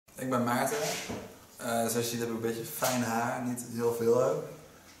Ik ben Maarten. Zoals je ziet heb ik een beetje fijn haar, niet heel veel ook.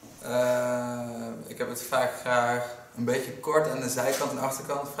 Ik heb het vaak graag een beetje kort aan de zijkant en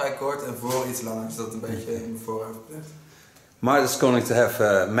achterkant, vrij kort, en voor iets langer, zodat het een beetje in mijn voorhoofd blijft. Maarten is going to have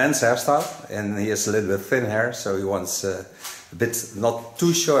a men's hairstyle, and he has a little bit thin hair, so he wants a bit not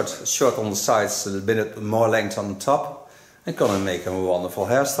too short on the sides, a bit more length on the top, and gonna make him a wonderful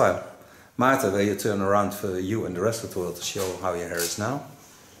hairstyle. Maarten, will you turn around for you and the rest of the world to show how your hair is now?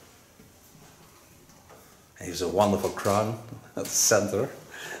 And he has a wonderful crown at the center.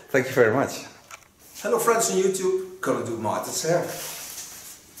 Thank you very much. Hello friends on YouTube, gonna do Maarten's hair.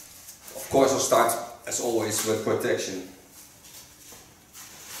 Of course I'll start as always with protection.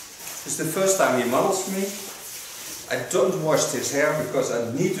 It's the first time he models me. I don't wash his hair because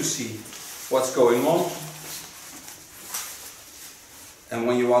I need to see what's going on. And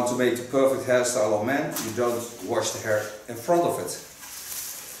when you want to make the perfect hairstyle of man, you don't wash the hair in front of it.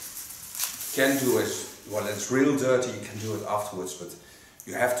 You can do it when it's real dirty, you can do it afterwards, but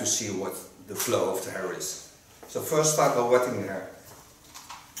you have to see what the flow of the hair is. So first start by wetting the hair.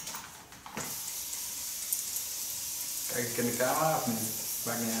 Kijk ik in de camera of niet?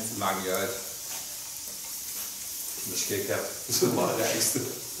 Maakt niet uit. Maakt niet uit. Als je schik hebt, dat is het belangrijkste.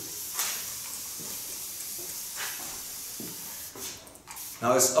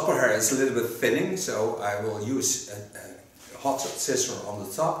 Now his upper hair is a little bit thinning, so I will use a hot scissor on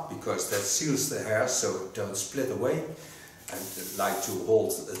the top because that seals the hair so it don't split away. I like to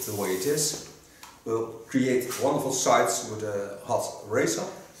hold it the way it is. We'll create wonderful sides with a hot razor,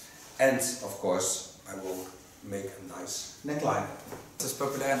 and of course I will make a nice neckline. Dat is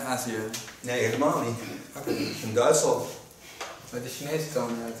populair in Azië. Nee, helemaal niet. Okay. In Duitsland. Maar de Chinezen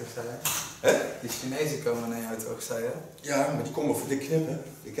komen naar jou toch, zei je? Hè? De Chinezen komen naar jou toch, zei je? Ja, maar die komen voor de knippen.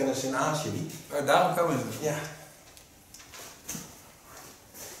 Die kennen ze in Azië niet. Oh, daarom komen ze? Ja.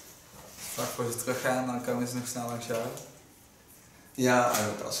 Vlak voor ze teruggaan, dan komen ze nog snel langs jou. Ja,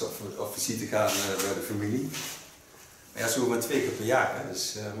 als ze op visite gaan bij de familie. Maar ja, ze doen maar 2 keer per jaar. Hè.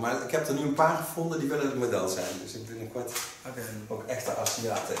 Dus, maar ik heb er nu een paar gevonden die willen het model zijn. Dus ik binnenkort ook echte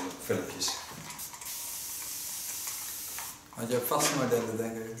Aziaten in filmpjes. Want je hebt vaste modellen,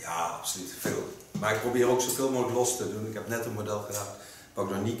 denk ik. Ja, absoluut. Veel. Maar ik probeer ook zoveel mogelijk los te doen. Ik heb net een model gedaan wat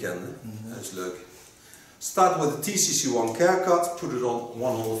ik nog niet kende. Dat is leuk. Start with the TCC1 haircut. Put it on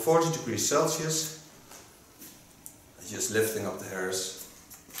 140 degrees Celsius. Just lifting up the hairs.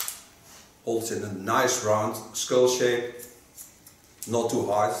 Hold it in a nice round skull shape. Not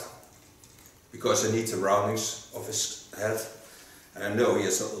too hard. Because I need the roundings of his head. And I know he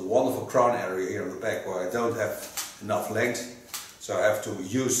has a wonderful crown area here on the back where I don't have enough length. So I have to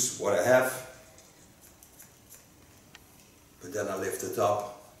use what I have. But then I lift it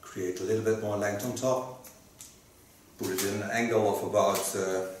up. Create a little bit more length on top. Put it in an angle of about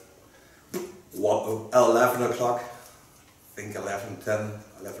 11 o'clock. I think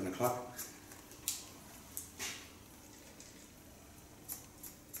 11 o'clock.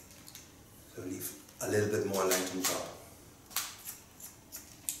 So leave a little bit more length on top.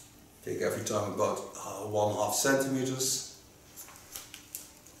 Take every time about 1.5 centimeters.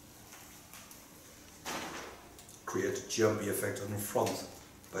 Create a jumpy effect on the front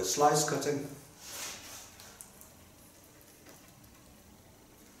by slice cutting.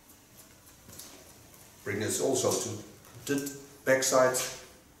 Bring this also to the back side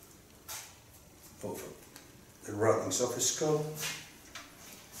over the roundings of his skull.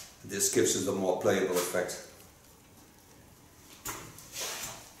 This gives it a more playable effect.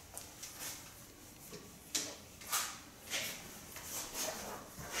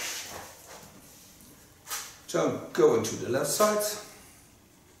 So I'm going to the left side,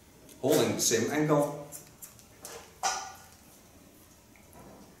 holding the same angle.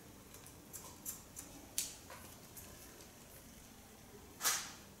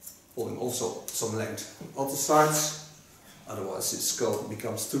 Holding also some length on the sides, otherwise his skull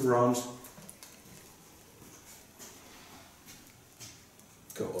becomes too round.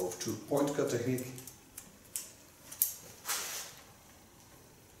 Go over to point cut technique.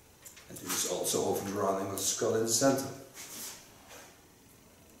 And do this also over the rounding of the skull in the center.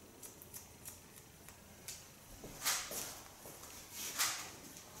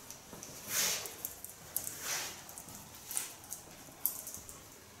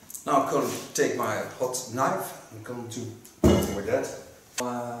 Now I'm going to take my hot knife. I'm going to work with that.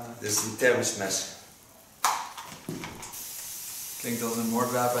 Dit is een thermisch mes. Klinkt als een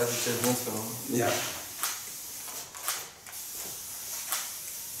moordwapen uit de James Bond film. Ja.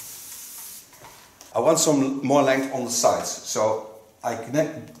 I want some more length on the sides, so I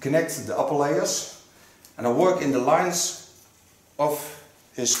connect the upper layers and I work in the lines of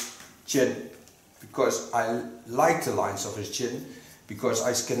his chin, because I like the lines of his chin, because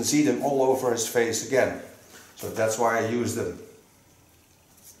I can see them all over his face again. So that's why I use them.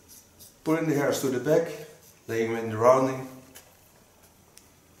 Putting the hairs to the back, laying them in the rounding.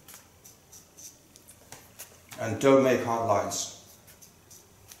 And don't make hard lines.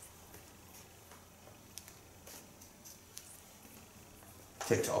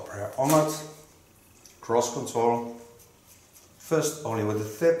 Take the upper hair on it, cross control, first only with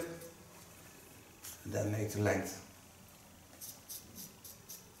the tip, and then make the length.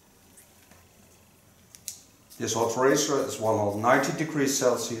 This hot razor is 190 degrees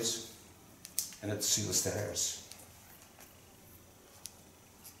Celsius and it seals the hairs.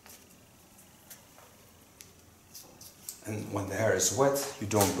 And when the hair is wet, you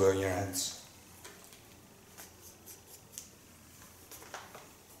don't burn your hands.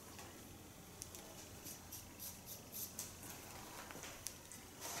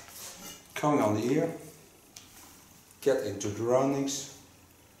 Coming on the ear, get into the roundings,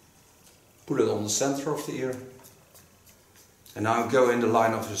 put it on the center of the ear, and now go in the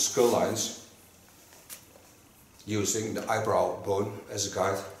line of the skull lines, using the eyebrow bone as a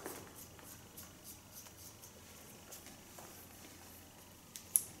guide.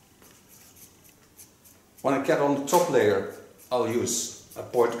 When I get on the top layer, I'll use a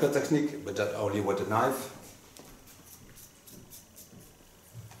point cut technique, but that only with a knife.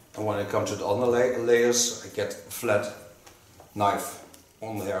 And when I come to the other layers, I get a flat knife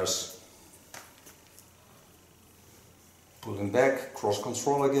on the hairs. Pulling back, cross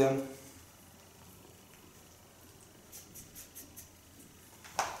control again.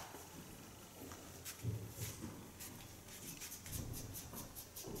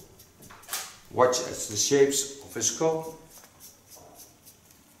 Watch as the shapes of his skull.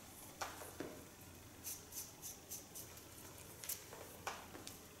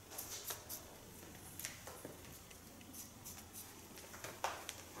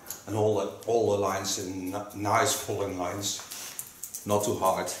 And all the lines in nice falling lines, not too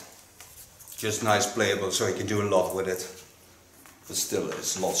hard, just nice playable, so you can do a lot with it, but still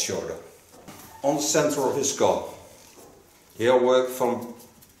it's a lot shorter. On the center of his skull, here I work from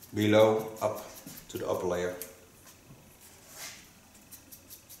below up to the upper layer.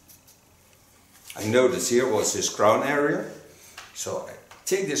 I noticed here was his crown area, so I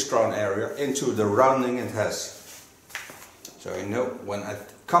take this crown area into the rounding it has. So I know when I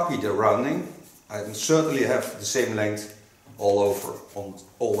copy the rounding, I can certainly have the same length all over on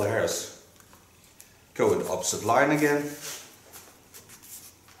all the hairs. Go in the opposite line again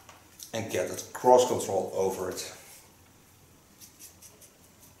and get it cross control over it.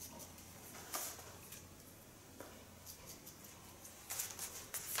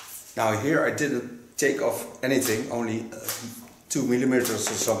 Now here I didn't take off anything, only 2 millimeters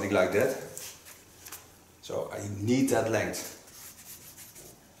or something like that. So I need that length.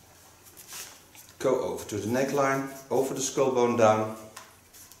 Go over to the neckline, over the skull bone down.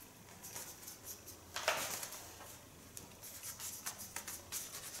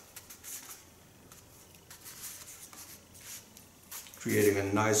 Creating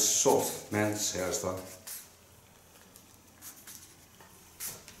a nice soft man's hairstyle.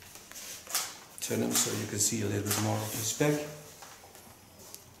 Turn him so you can see a little bit more of his back.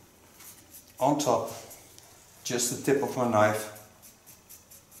 On top, just the tip of my knife.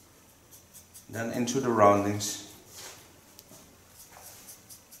 Then into the roundings.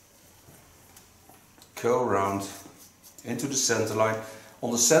 Go around into the center line.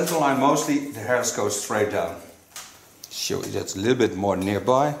 On the center line mostly the hairs go straight down. Show you that a little bit more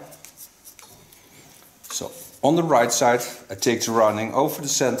nearby. So on the right side I take the rounding over the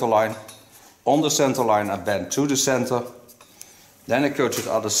center line. On the center line I bend to the center. Then I go to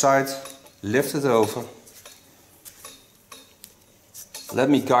the other side, lift it over. Let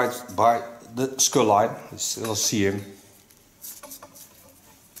me guide by the skull line, you still see him.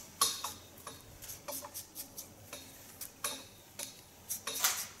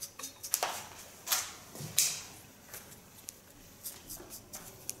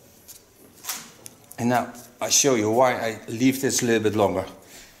 And now I show you why I leave this a little bit longer.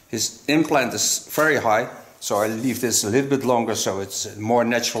 His implant is very high, so I leave this a little bit longer so it's a more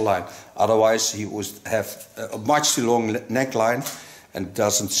natural line. Otherwise he would have a much too long neckline and it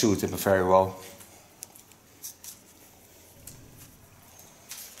doesn't suit him very well.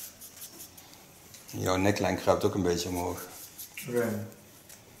 Jouw neckline kruipt ook een beetje omhoog. Okay.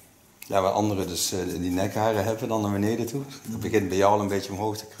 Ja, waar anderen dus die nekharen hebben dan naar beneden toe. Dat begint bij jou al een beetje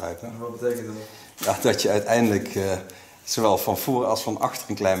omhoog te kruipen. Wat betekent dat? Ja, dat je uiteindelijk zowel van voor als van achter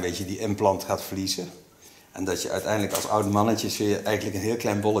een klein beetje die implant gaat verliezen. En dat je uiteindelijk als oude mannetje zul je eigenlijk een heel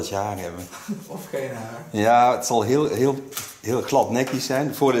klein bolletje haar hebben. Of geen haar. Ja, het zal heel glad nekjes zijn.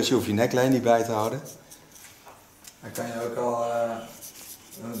 Het voordeel is je hoeft je neklijn niet bij te houden. Dan kan je ook al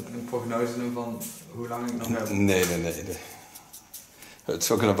een prognose doen van hoe lang ik nog heb. Nee. It's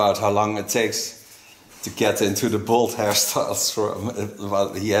talking about how long it takes to get into the bold hairstyles.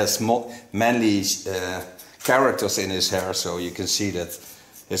 Well, he has manly characters in his hair, so you can see that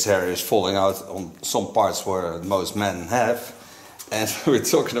his hair is falling out on some parts where most men have. And we're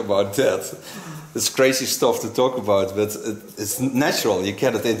talking about that. It's crazy stuff to talk about, but it's natural. You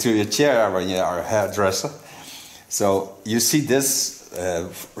get it into your chair when you are a hairdresser. So you see this,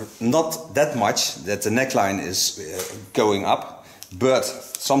 not that much, that the neckline is going up, but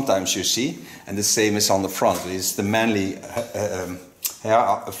sometimes you see, and the same is on the front. It's the manly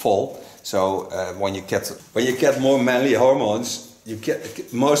hair fall. So when you get more manly hormones, you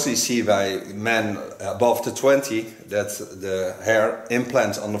mostly see by men above the 20 that the hair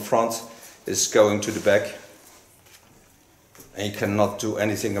implant on the front is going to the back, and you cannot do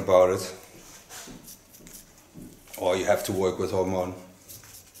anything about it. Or you have to work with hormone,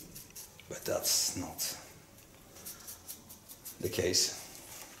 but that's not the case.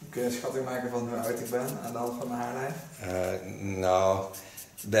 Kun je een schatting maken van hoe oud ik ben aan de hand van mijn haarlijn? Nou,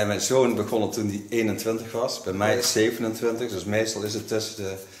 bij mijn zoon begon het toen hij 21 was, bij mij is 27, dus meestal is het tussen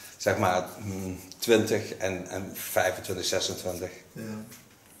de, zeg maar, 20 en 25, 26. Ja.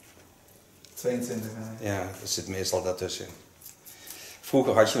 22. Ja, er zit meestal daartussen.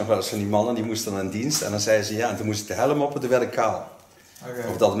 Vroeger had je nog wel eens van die mannen, die moesten dan in dienst en dan zeiden ze ja, en toen moest ik de helm op en toen werd ik kaal. Okay.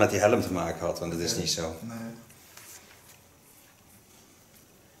 Of dat het met die helm te maken had, want dat is niet zo. Nee.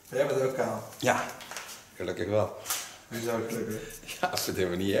 Jij bent ook kaal? Ja, gelukkig wel. Hoezo gelukkig? Ja, dat vind ik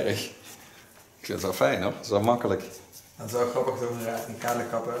helemaal niet erg. Ik vind het wel fijn hoor, dat is wel makkelijk. Dat is wel grappig dat we een kale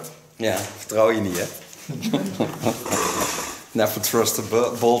kapper. Ja, vertrouw je niet hè. Never trust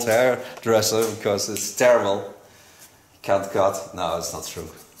a bald hairdresser because it's terrible. Can't cut. No, it's not true.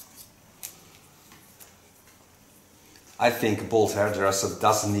 I think a bald hairdresser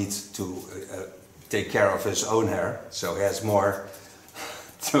doesn't need to take care of his own hair, so he has more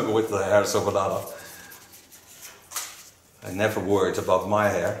to do with the hairs of another. I never worried about my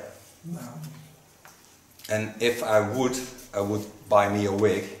hair. No. And if I would buy me a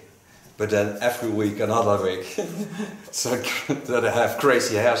wig, but then every week another wig, so that I have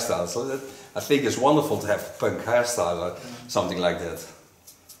crazy hairstyles. So that, I think it's wonderful to have a punk hairstyle or something like that.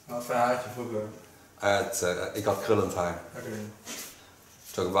 Wat voor haar had je vroeger? Ik had krullend haar. Okay.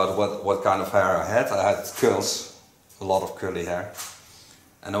 Talk about what kind of hair I had curls, a lot of curly hair.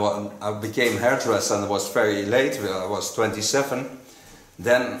 And I became hairdresser and it was very late, I was 27.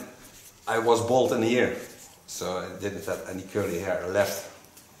 Then I was bald in a year, so I didn't have any curly hair left.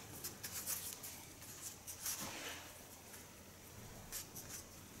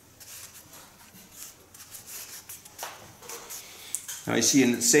 Now you see,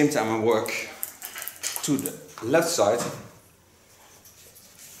 in the same time I work to the left side.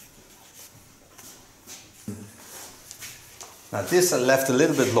 Now this I left a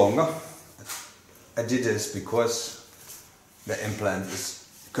little bit longer. I did this because the implant is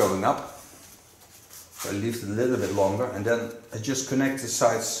going up. So I leave it a little bit longer and then I just connect the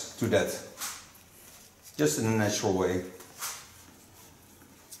sides to that. Just in a natural way.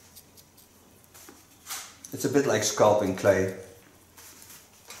 It's a bit like sculpting clay.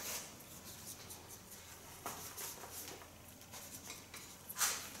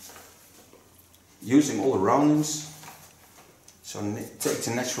 Using all the roundings, so take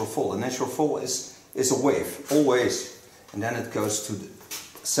the natural fall. The natural fall is a wave, always, and then it goes to the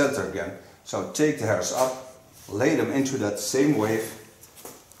center again. So take the hairs up, lay them into that same wave,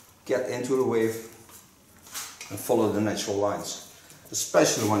 get into the wave, and follow the natural lines.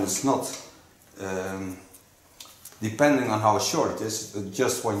 Especially when it's not, depending on how short it is,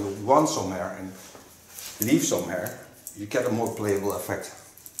 just when you want some hair and leave some hair, you get a more playable effect.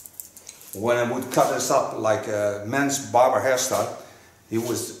 When I would cut this up like a men's barber hairstyle, he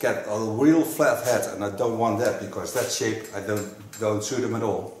would get a real flat head, and I don't want that because that shape I don't suit him at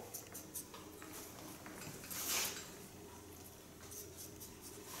all.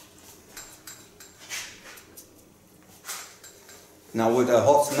 Now with a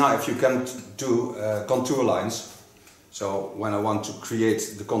hot knife you can do contour lines. So when I want to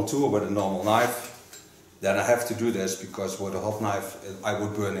create the contour with a normal knife, then I have to do this because with a hot knife I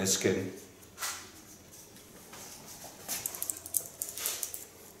would burn his skin.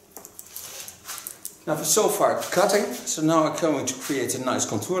 Now so far cutting, so now I'm going to create a nice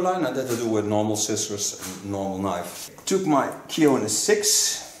contour line, and that I do with normal scissors and normal knife. Took my Keone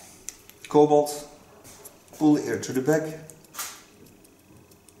 6 Cobalt, Pull the ear to the back.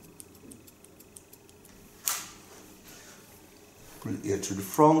 Pull the ear to the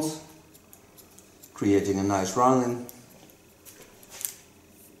front, creating a nice rounding.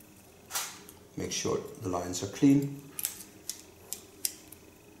 Make sure the lines are clean.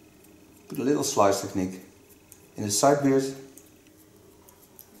 Put a little slice technique in the side beard.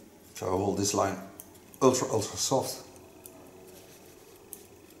 So I hold this line ultra soft.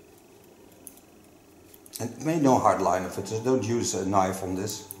 And make no hard line of it, so don't use a knife on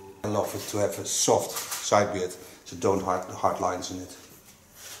this. I love it to have a soft side beard, so don't hard lines in it.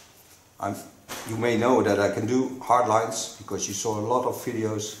 You may know that I can do hard lines because you saw a lot of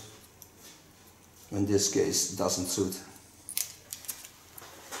videos. In this case, it doesn't suit.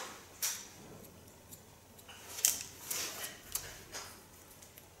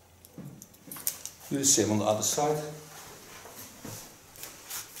 Do the same on the other side.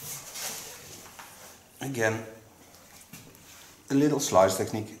 Again, a little slice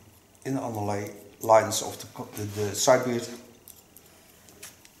technique in the underlay lines of the side beard.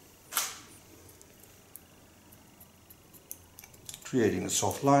 Creating a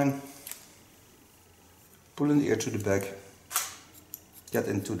soft line. Pulling the ear to the back. Get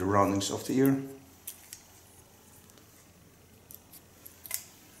into the roundings of the ear.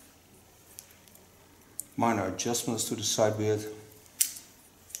 Minor adjustments to the side beard.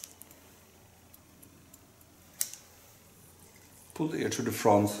 Pull the ear to the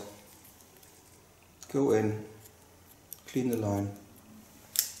front. Go in. Clean the line.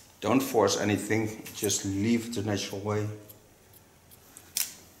 Don't force anything, just leave the natural way.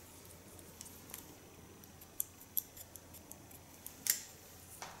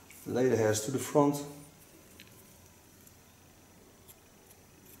 Lay the hairs to the front.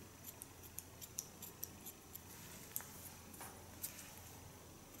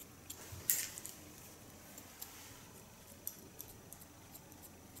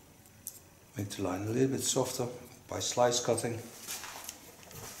 Make the line a little bit softer by slice cutting.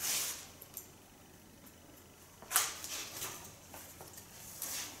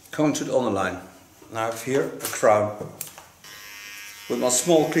 Coming to the underline. Now I have here a crown. With my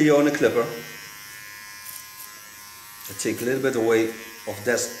small Clio and a clipper, I take a little bit away of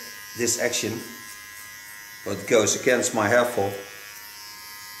this action, but it goes against my hair fall.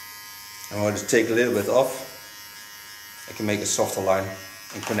 I want to take a little bit off. I can make a softer line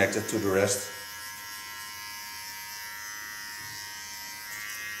and connect it to the rest.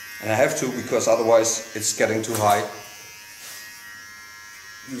 And I have to, because otherwise it's getting too high.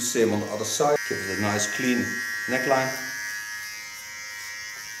 Do the same on the other side. Give it a nice clean neckline.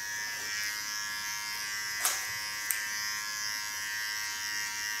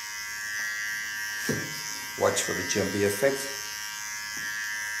 Watch for the jumpy effect.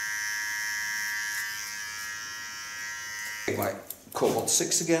 Take my Cobalt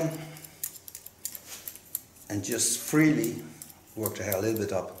 6 again and just freely work the hair a little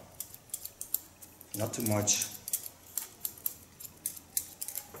bit up. Not too much.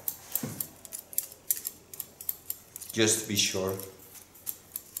 Just to be sure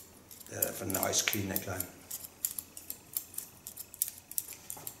that I have a nice clean neckline.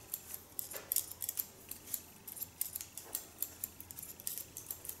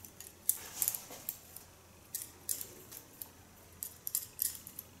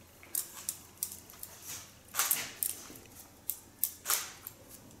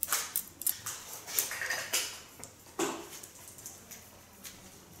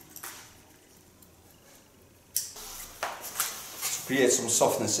 Create some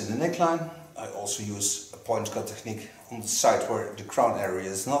softness in the neckline. I also use a point cut technique on the side where the crown area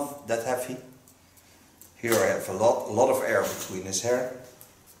is not that heavy. Here I have a lot of air between his hair.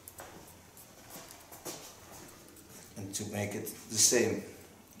 And to make it the same,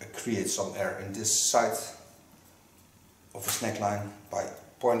 I create some air in this side of his neckline by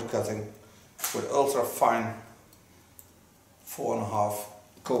point cutting with ultra fine 4.5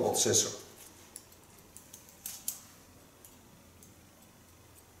 cobalt scissor.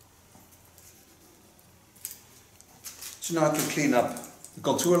 So now I can clean up the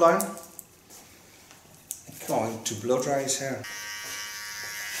contour line. I'm going to blow dry his hair.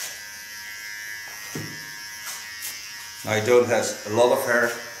 Now he don't have a lot of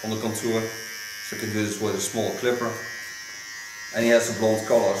hair on the contour, so I can do this with a small clipper. And he has a blonde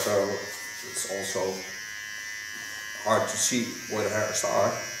color, so it's also hard to see where the hairs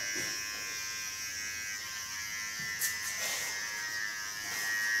are.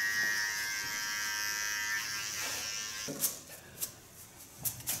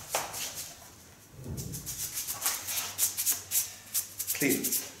 Clean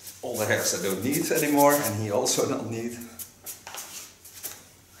all the the hairs I don't need anymore, and he also don't need.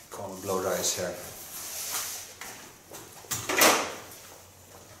 I can't blow dry his hair.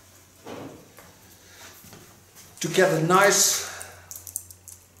 To get a nice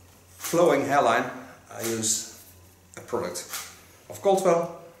flowing hairline, I use a product of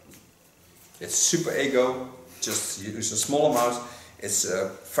Coldwell. It's super ego, just use a small amount. It's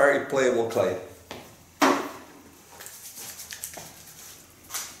a very playable clay.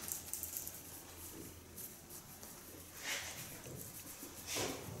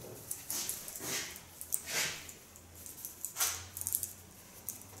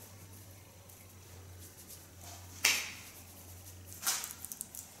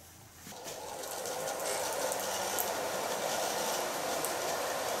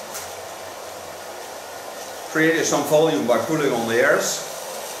 Create some volume by pulling on the hairs.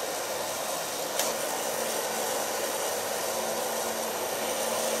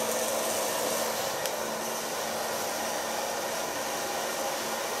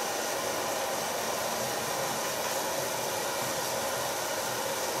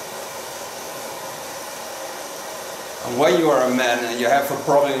 And when you are a man and you have a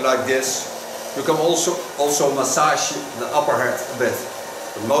problem like this, you can also massage the upper head a bit.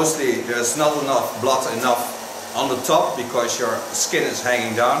 But mostly there's not enough blood on the top because your skin is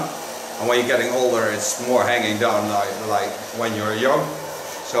hanging down, and when you're getting older it's more hanging down like when you're young.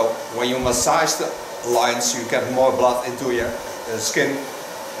 So when you massage the lines you get more blood into your skin,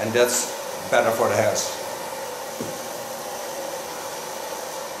 and that's better for the hairs.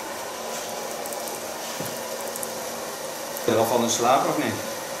 Ben je al van de slaap of niet?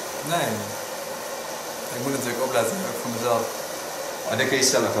 Nee. Ik moet natuurlijk opletten, ook voor mezelf. Maar dat kun je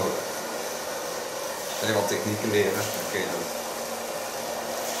zelf ook. Als je wat technieken leren, dan kun je dat.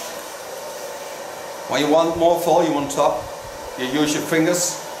 When you want more volume on top, you use your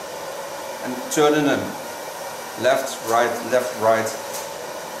fingers and turn them. Left, right.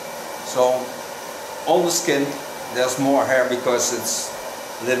 So on the skin there's more hair because it's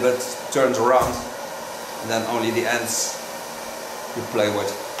a little bit turned around, and then only the ends you play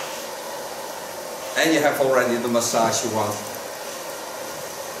with. And you have already the massage you want.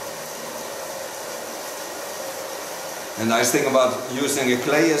 The nice thing about using a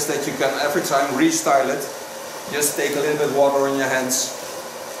clay is that you can every time restyle it. Just take a little bit of water in your hands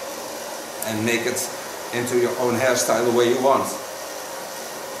and make it into your own hairstyle the way you want.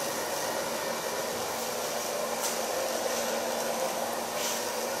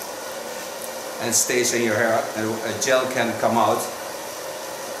 And it stays in your hair, and a gel can come out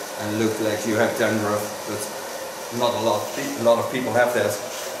and look like you have dandruff, but not a lot of people have that.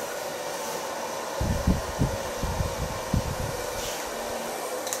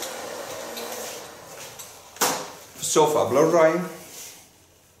 So far blow drying.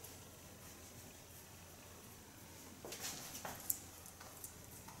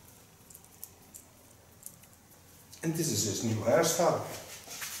 And this is his new hairstyle.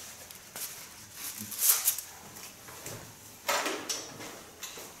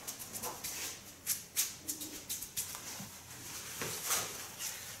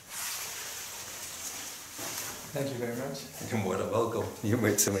 Thank you very much. You're more than welcome. You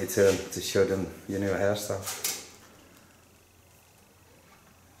made my turn to show them your new hairstyle.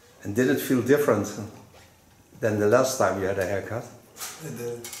 And did it feel different than the last time you had a haircut? It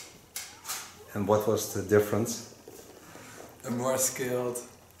did. And what was the difference? A more skilled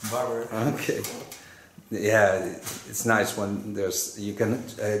barber. Okay. Yeah, it's nice when you can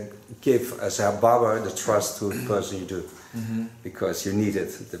give as a barber the trust to the person you do, because you need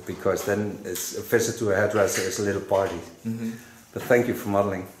it. Because then it's a visit to a hairdresser is a little party. But thank you for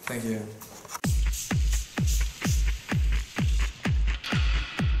modeling. Thank you.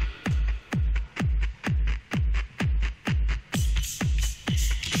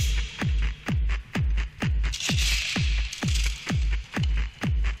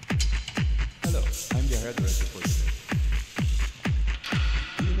 Hello, I'm the hairdresser for